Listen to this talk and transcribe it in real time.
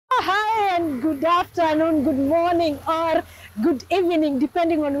and good afternoon, good morning, or good evening,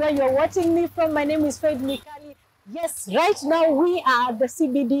 depending on where you're watching me from. My name is Mwikali. Yes, right now we are at the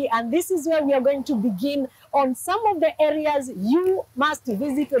CBD, and this is where we are going to begin on some of the areas you must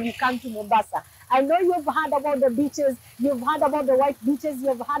visit when you come to Mombasa. I know you've heard about the beaches, you've heard about the white beaches,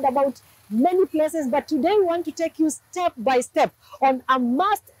 you've heard about many places, but today we want to take you step by step on a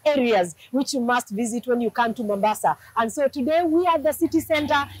must areas which you must visit when you come to Mombasa. And so today we are at the city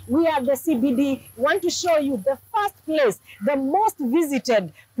center, we are at the CBD. We want to show you the first place, the most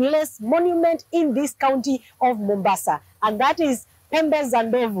visited place, monument in this county of Mombasa, and that is Pembe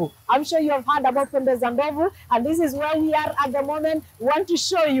Ndovu. I'm sure you have heard about Pembe Ndovu, and this is where we are at the moment. We want to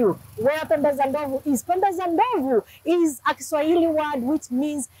show you where Pembe Ndovu is. Pembe Ndovu is a Kiswahili word which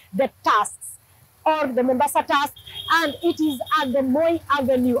means the tusks, or the Mombasa tusk, and it is at the Moi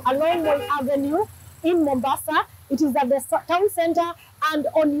Avenue, along Moi Avenue in Mombasa. It is at the town center and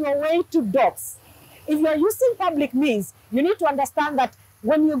on your way to docks. If you are using public means, you need to understand that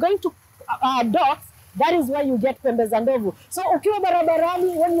when you're going to docks, that is where you get Pembe Ndovu. So ukiwa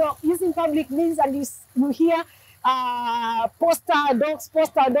barabarani, when you're using public means and you hear poster dogs,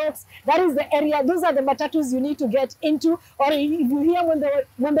 that is the area, those are the matatus you need to get into. Or if you hear when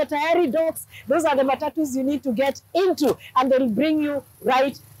the tayari dogs, those are the matatus you need to get into, and they'll bring you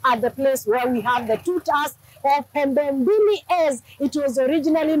right at the place where we have the two tusks of Pembe as it was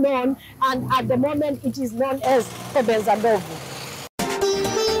originally known, and at the moment it is known as Pembe Ndovu.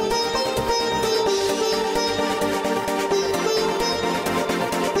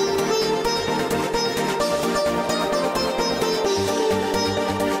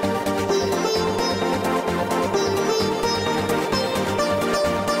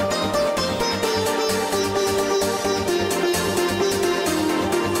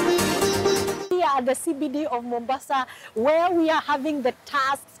 The CBD of Mombasa, where we are having the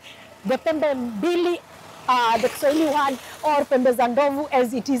tusks, the Pembe, the Kiswahili word, or Pembe Ndovu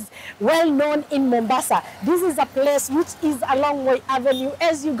as it is well known in Mombasa. This is a place which is along Moi Avenue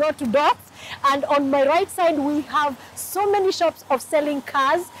as you go to docks, and on my right side we have so many shops of selling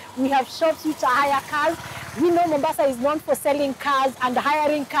cars. We have shops which are hire cars. We know Mombasa is known for selling cars and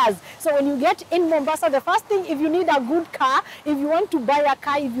hiring cars. So when you get in Mombasa, the first thing, if you need a good car, if you want to buy a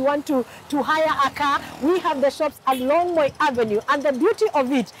car, if you want to hire a car, we have the shops along Moi Avenue. And the beauty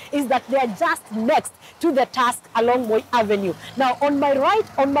of it is that they are just next to the tusk along Moi Avenue. Now on my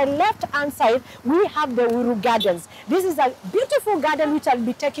left hand side, we have the Uhuru Gardens. This is a beautiful garden which I'll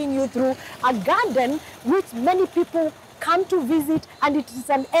be taking you through, a garden which many people come to visit, and it is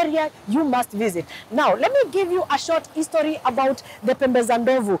an area you must visit. Now, let me give you a short history about the Pembe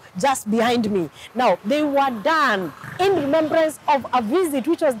Ndovu just behind me. Now, they were done in remembrance of a visit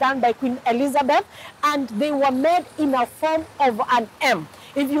which was done by Queen Elizabeth, and they were made in a form of an M.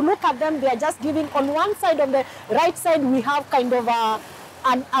 If you look at them, they are just giving, on one side, on the right side, we have kind of a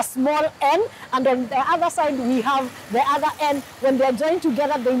small N, and on the other side, we have the other N. When they are joined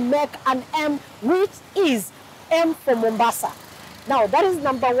together, they make an M, which is M for Mombasa. Now, that is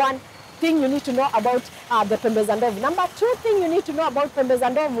number one thing you need to know about the Pembe Ndovu. Number two thing you need to know about Pembe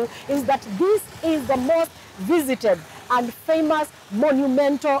Ndovu is that this is the most visited and famous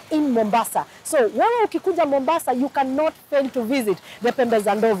monumental in Mombasa. So when ukikuja Mombasa, you cannot fail to visit the Pembe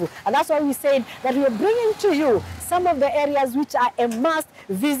Ndovu. And that's why we said that we are bringing to you some of the areas which are a must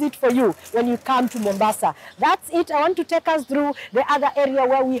visit for you when you come to Mombasa. That's it. I want to take us through the other area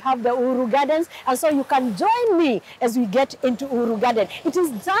where we have the Uhuru Gardens. And so you can join me as we get into Uhuru Garden. It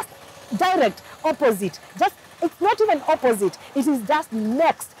is just direct opposite. It's not even opposite. It is just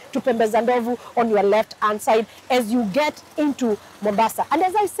next to Pembe Ndovu on your left hand side as you get into Mombasa. And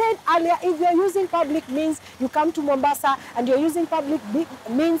as I said earlier, if you're using public means, you come to Mombasa and you're using public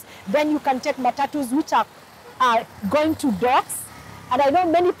means, then you can take matatus which are going to docks. And I know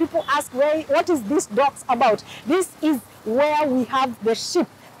many people ask, what is this docks about? This is where we have the ship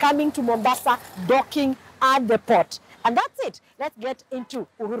coming to Mombasa, docking at the port. And that's it. Let's get into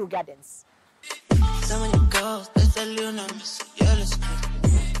Uhuru Gardens. Look at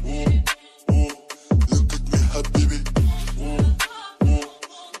me, habibi.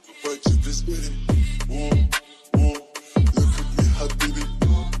 Budget is getting. Look at me, habibi.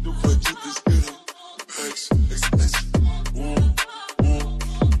 Budget is getting. Expensive.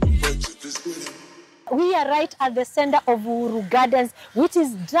 Budget is getting. We are right at the center of Uhuru Gardens, which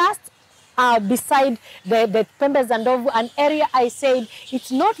is just beside the Pembe za Ndovu, an area I said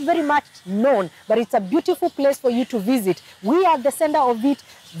it's not very much known, but it's a beautiful place for you to visit. We are the center of it.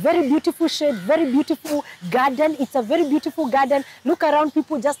 Very beautiful shade, very beautiful garden. It's a very beautiful garden. Look around,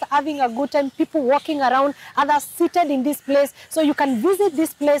 people just having a good time, people walking around, others seated in this place. So you can visit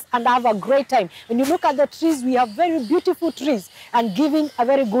this place and have a great time. When you look at the trees, we have very beautiful trees and giving a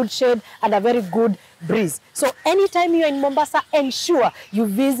very good shade and a very good breeze. So anytime you're in Mombasa, ensure you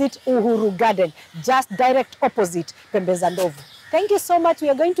visit Uhuru Garden, just direct opposite Pembe za Ndovu. Thank you so much. We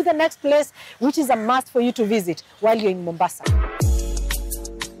are going to the next place, which is a must for you to visit while you're in Mombasa.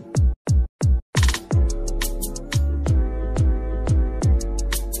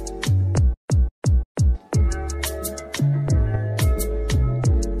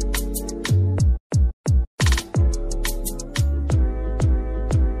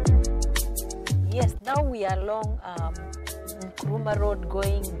 Yes, now we are along Nkrumah Road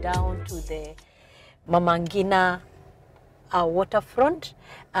going down to the Mama Ngina waterfront,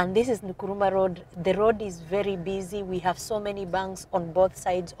 and this is Nkrumah Road. The road is very busy. We have so many banks on both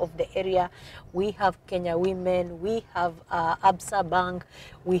sides of the area. We have Kenya Women, we have Absa Bank,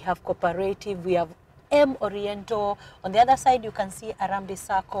 we have Cooperative, we have M Oriental. On the other side, you can see Arambe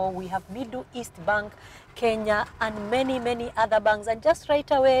Sacco. We have Middle East Bank, Kenya, and many other banks. And just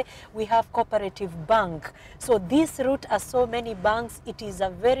right away, we have Cooperative Bank. So this route has so many banks. It is a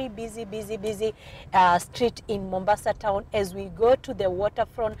very busy street in Mombasa town. As we go to the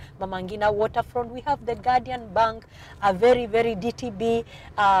waterfront, Mama Ngina waterfront, we have the Guardian Bank, a very DTB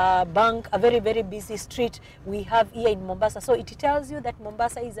bank, a very busy street we have here in Mombasa. So it tells you that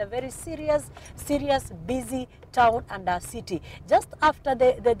Mombasa is a very serious, busy town and a city. Just after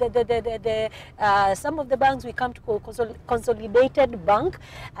some of the banks, we come to Consolidated Bank,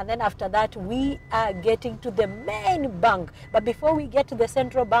 and then after that we are getting to the main bank. But before we get to the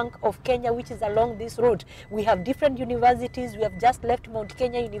Central Bank of Kenya, which is along this road, we have different universities. We have just left Mount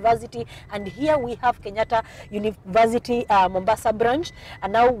Kenya University, and here we have Kenyatta University Mombasa branch.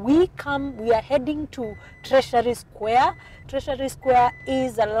 And now we are heading to Treasury Square. Treasury Square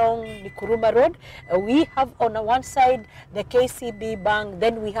is along Nkrumah Road. We have on one side the KCB Bank,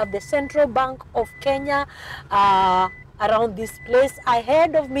 then we have the Central Bank of Kenya around this place.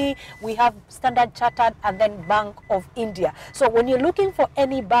 Ahead of me, we have Standard Chartered and then Bank of India. So when you're looking for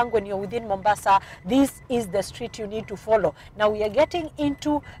any bank, when you're within Mombasa, this is the street you need to follow. Now we are getting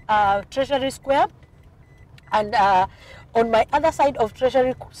into Treasury Square, and on my other side of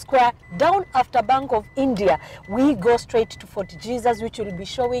Treasury Square, down after Bank of India, we go straight to Fort Jesus, which will be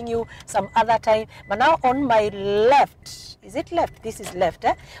showing you some other time. But now on my left, is it left? This is left.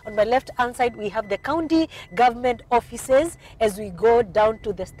 On my left hand side, we have the county government offices as we go down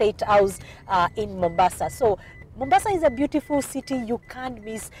to the State House in Mombasa. So Mombasa is a beautiful city. You can't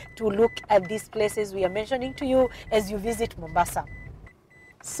miss to look at these places we are mentioning to you as you visit Mombasa.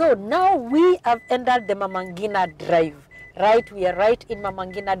 So now we have entered the Mama Ngina Drive. Right, we are right in Mama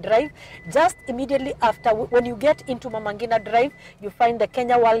Ngina Drive. Just immediately after, when you get into Mama Ngina Drive, you find the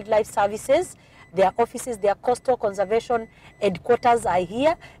Kenya Wildlife Services. Their offices, their coastal conservation headquarters are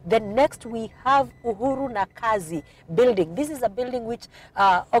here. Then next we have Uhuru Nakazi building. This is a building which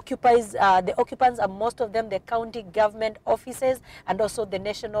occupies, the occupants are most of them the county government offices and also the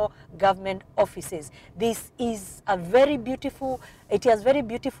national government offices. This is a very beautiful, it has very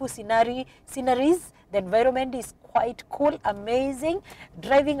beautiful sceneries. The environment is quite cool, amazing.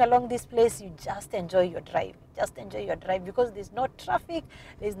 Driving along this place, you just enjoy your drive. Just enjoy your drive because there's no traffic,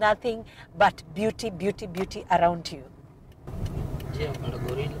 there's nothing but beauty around you.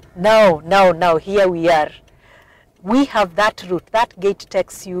 Now, here we are. We have that route. That gate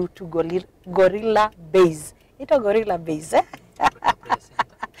takes you to Gorilla Base. It's a Gorilla Base, eh?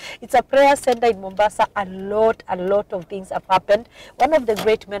 It's a prayer center in Mombasa. A lot of things have happened. One of the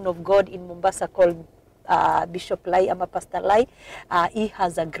great men of God in Mombasa called Bishop Lai ama Pastor Lai, he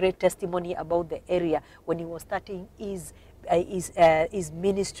has a great testimony about the area when he was starting his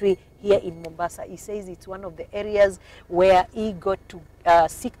ministry here in Mombasa. He says it's one of the areas where he got to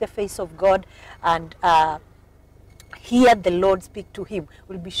seek the face of God and hear the Lord speak to him.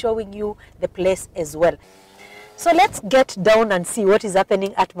 We'll be showing you the place as well. So let's get down and see what is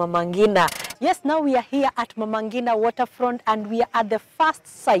happening at Mama Ngina. Yes, now we are here at Mama Ngina waterfront and we are at the first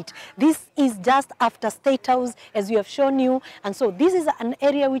site. This is just after State House, as we have shown you. And so this is an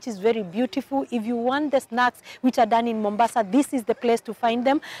area which is very beautiful. If you want the snacks which are done in Mombasa, this is the place to find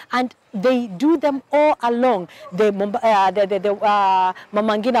them. And they do them all along the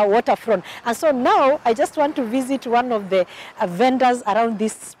Mama Ngina waterfront. And so now I just want to visit one of the vendors around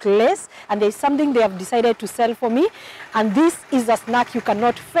this place. And there's something they have decided to sell for me. And this is a snack you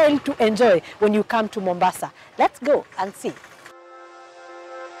cannot fail to enjoy when you come to Mombasa. Let's go and see.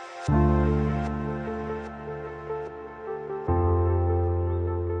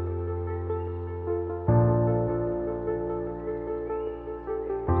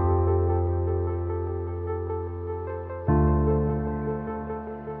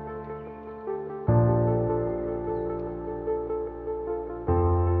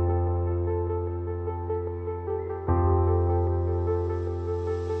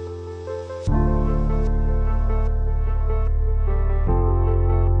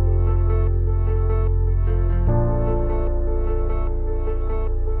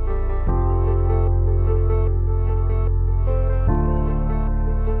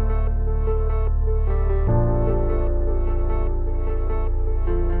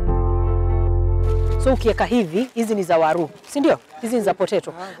 So ukiweka hivi, hizi ni za waru, si ndio? Hizi ni za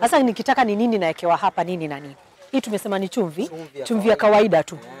potato. Sasa nikitaka ni nini naekewa hapa nini na nini? Hii tumesema ni chumvi, chumvi ya kawaida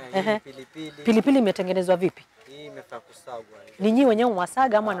tu. Pilipili. Pilipili imetengenezwa vipi? Hii imefaa kusagwa. Ni nyinyi wenyewe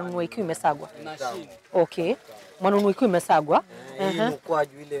mwasaga ama mnanunua ikiwa imesagwa? Okay. Mnanunua ikiwa imesagwa. Hii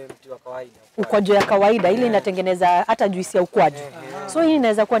ukwaju ile mti wa kawaida. Ukwaju ya kawaida ile inatengeneza hata juisi ya ukwaju. So hii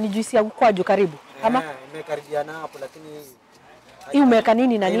inaweza kuwa ni juisi ya ukwaju karibu. Ama imekaribiana hapo lakini hii umeweka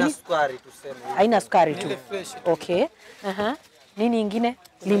nini na nini? Haina sukari tuseme. Haina sukari tu. Okay. Nini ingine?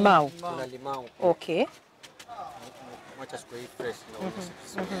 Limau. Kuna limau. Okay. Mwacha sukari fresh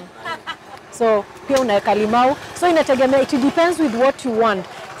na So pia unaweka limau. So inategemea, it depends with what you want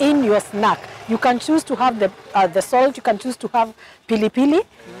in your snack. You can choose to have the salt, you can choose to have pilipili,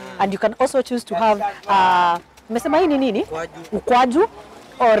 and you can also choose to have umesema hii ni nini? Ukwaju.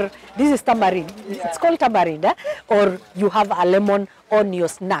 Or this is tamarind. It's called tamarind, or you have a lemon on your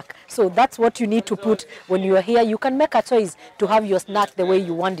snack. So that's what you need to put when you are here. You can make a choice to have your snack the way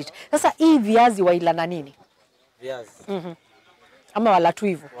you want it. Sasa hii viazi waila na nini? Viazi. Ama wala tu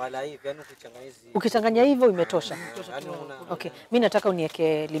hivyo? Wala hivi, yani ukichanganya hizi. Ukichanganya hivyo imetosha. Okay. Mimi nataka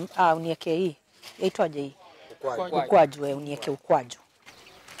uniweke uniweke hii. Yaitwaje hii? Ukwaju, uniweke ukwaju.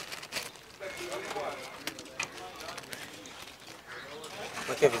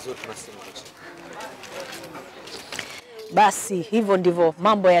 Vizuri tunasindika. Basi hivyo ndivyo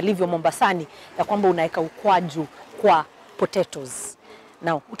mambo yalivyo Mombasani, ya kwamba unaweka ukwaju kwa potatoes.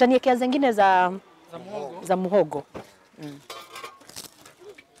 Now, utaniwekea zingine za muhogo.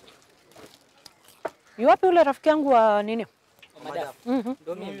 Yuwapi ule rafiki yangu wa nini?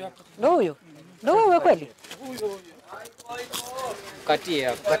 Ndio huyo. Ndio wewe kweli?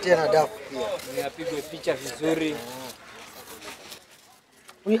 Katia na dafu pia. Ninapigwa picha vizuri.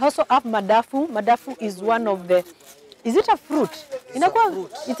 We also have madafu. Madafu is one of the, is it a fruit?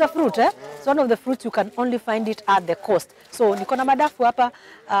 It's a fruit, eh? It's one of the fruits you can only find it at the coast. So niko na madafu hapa.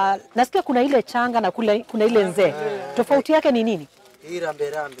 Nasikia kuna ile changa na kuna ile nzee. Tofauti yake ni nini? Hii rambe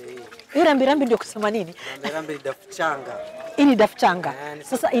hii. Hii rambe ndio kusema nini? Rambe ni dafu changa. Hii ni dafu changa.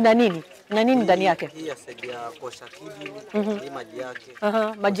 Sasa ina nini? Ina nini ndani yake? Hii yasaidia kuosha kidney, hii maji yake.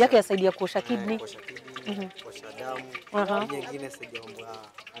 Maji yake yasaidia kuosha kidney. Kuosha damu. Hii nyingine yasaidia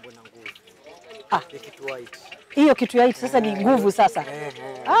mambo na nguvu. Kitu white. Hiyo kitu white sasa ni nguvu sasa.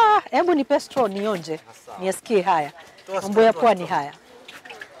 Hebu nipe straw nionje. Niasikie haya. Mambo ya pwani haya.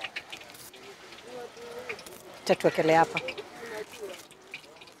 Tatuwekele hapa.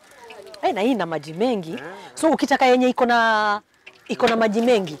 Na hii ina maji mengi. So ukitaka yenye iko na maji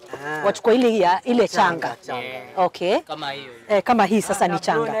mengi, wachukua ile changa. Okay. Kama hiyo. Kama hii sasa ni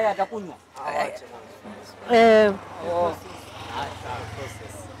changa. Atakunywa.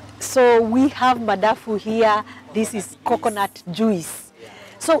 So we have madafu here. This is coconut juice.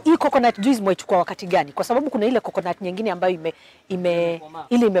 So hii coconut juice mwaichukua wakati gani? Kwa sababu kuna ile coconut nyingine ambayo ile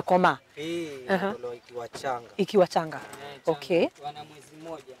imekomaa. Ikiwa changa. Okay. Wana mwezi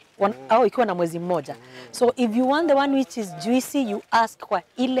mmoja. Ikiwa na mwezi mmoja. So if you want the one which is juicy, you ask kwa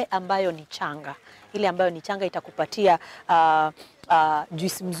ile ambayo ni changa. Ile ambayo ni changa itakupatia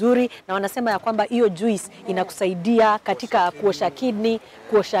juice mzuri, na wanasema ya kwamba hiyo juice inakusaidia katika kuosha kidney,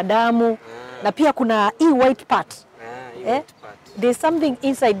 kuosha damu, na pia kuna hii white part. There's something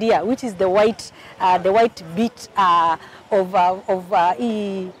inside here which is the white bit of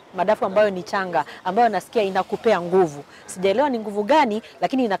madafu ambayo ni changa, ambayo nasikia inakupea nguvu. Sijaelewa ni nguvu gani,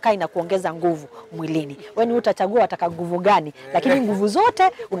 lakini inakaa inakuongeza nguvu mwilini. Wewe utachagua wataka nguvu gani, lakini nguvu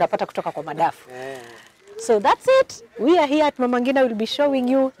zote unapata kutoka kwa madafu. So that's it. We are here at Mama Ngina. We'll be showing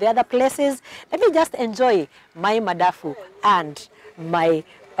you the other places. Let me just enjoy my madafu and my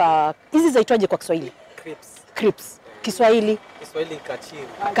hizi zaitwaje kwa Kiswahili? Crips. Kiswahili kachiri.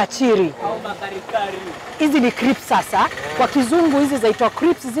 Kachiri. Hizi ni crips sasa. Kwa Kizungu hizi zaitwa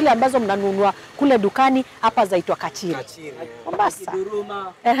crips, zile ambazo mnanunua kule dukani, hapa zaitwa kachiri. Mombasa.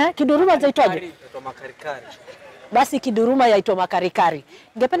 Kiduruma. Kiduruma zaitwaje? Zaitwa makarikari. Basi kiduruma yaitwa makarikari.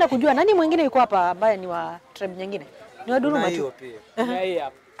 Ningependa kujua nani mwingine yuko hapa ambaye ni wa tribe nyingine? Ni wa Duruma tu.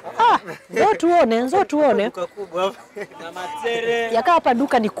 Nzo tuone. Duka kubwa hapa. Na matere. Yakaa hapa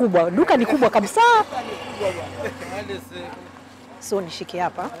duka ni kubwa. Duka ni kubwa kabisa. So nishike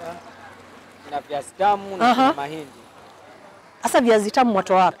hapa. Na viazi tamu na mahindi. Sasa viazi tamu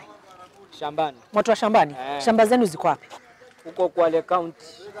moto wapi? Shambani. Moto wa shambani? Shamba zenu ziko wapi? Huko Kwale County.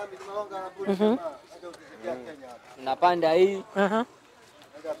 Napanda hii.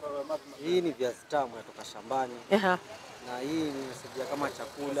 Hii ni viazi tamu kutoka shambani. Na hii ni saidia kama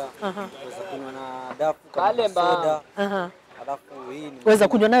chakula. Unaweza kunywa na dafu kama soda. Alafu hii ni weza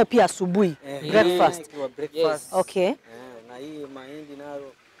kunywa nayo pia asubuhi, breakfast. Yes. Okay. Na hii mahindi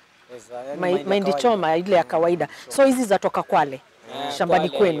nayo mahindi choma ile ya kawaida. So hizi zatoka Kwale. Shambani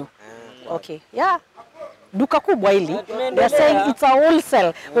kwenu. Okay. Yeah. Duka kubwa hili. They are saying it's a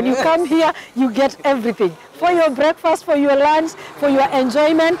wholesale. When you come here, you get everything. For your breakfast, for your lunch, for your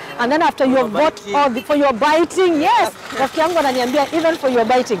enjoyment, and then after you have bought all for your biting. Yes. Rafiki yangu ananiambia even for your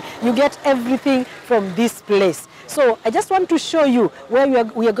biting, you get everything from this place. So I just want to show you where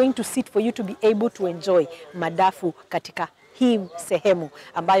we are going to sit for you to be able to enjoy madafu katika hii sehemu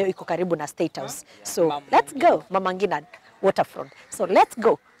ambayo iko karibu na State House. So let's go, Mama Ngina waterfront. So let's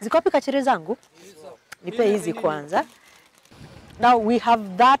go. Ziko wapi kachiri zangu? Nipe hizi kwanza. Now we have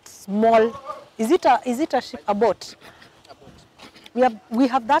that small, is it a boat? We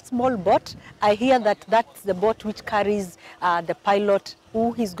have that small boat. I hear that that's the boat which carries the pilot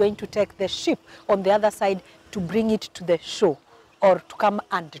who is going to take the ship on the other side to bring it to the shore or to come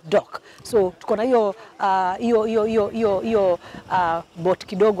and dock. So tuko na hiyo boat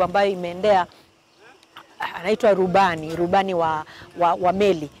kidogo ambayo imeendea, anaitwa rubani wa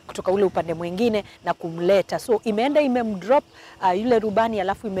meli kutoka ule upande mwingine na kumleta. So imeenda imemdrop yule rubani,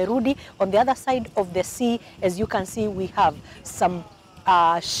 alafu imerudi. On the other side of the sea, as you can see, we have some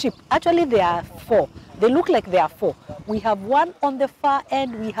ship. Actually there are 4. They look like there are 4. We have one on the far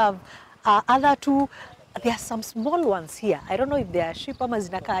end. We have other 2. There are some small ones here. I don't know if they are ship ama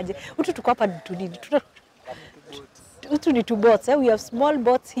zinakaaje. Utu tuko hapa need 2 boats. We have small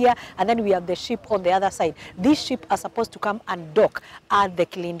boats here, and then we have the ship on the other side. These ships are supposed to come and dock at the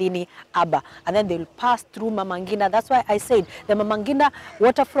Kilindini Harbour, and then they will pass through Mama Ngina. That's why I said the Mama Ngina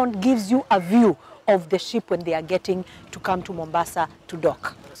waterfront gives you a view of the ship when they are getting to come to Mombasa to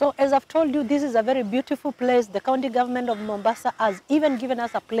dock. So as I've told you, this is a very beautiful place. The county government of Mombasa has even given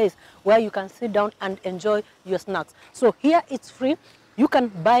us a place where you can sit down and enjoy your snacks. So here it's free. You can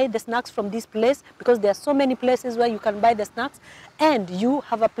buy the snacks from this place because there are so many places where you can buy the snacks, and you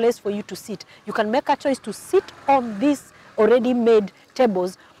have a place for you to sit. You can make a choice to sit on these already made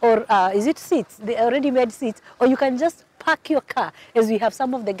tables, or is it seats? The already made seats, or you can just park your car, as we have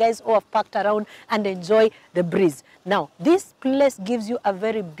some of the guys who have parked around and enjoy the breeze. Now, this place gives you a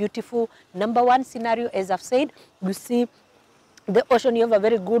very beautiful #1 scenario. As I've said, you see the ocean. You have a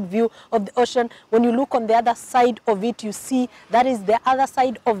very good view of the ocean. When you look on the other side of it, you see that is the other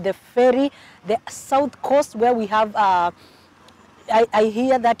side of the ferry, the south coast, where we have I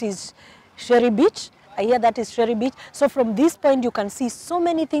hear that is Sherry Beach. So from this point you can see so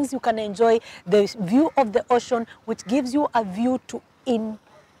many things. You can enjoy the view of the ocean, which gives you a view to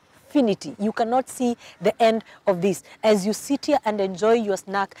infinity. You cannot see the end of this as you sit here and enjoy your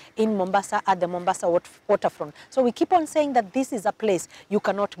snack in Mombasa at the Mombasa waterfront. So we keep on saying that this is a place you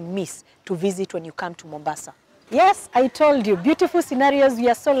cannot miss to visit when you come to Mombasa. Yes, I told you, beautiful scenarios. We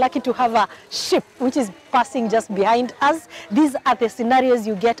are so lucky to have a ship which is passing just behind us. These are the scenarios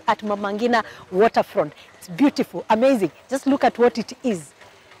you get at Mama Ngina waterfront. It's beautiful, amazing. Just look at what it is,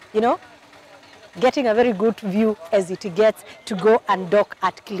 you know, getting a very good view as it gets to go and dock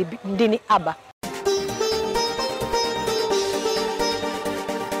at Kilindini Harbour.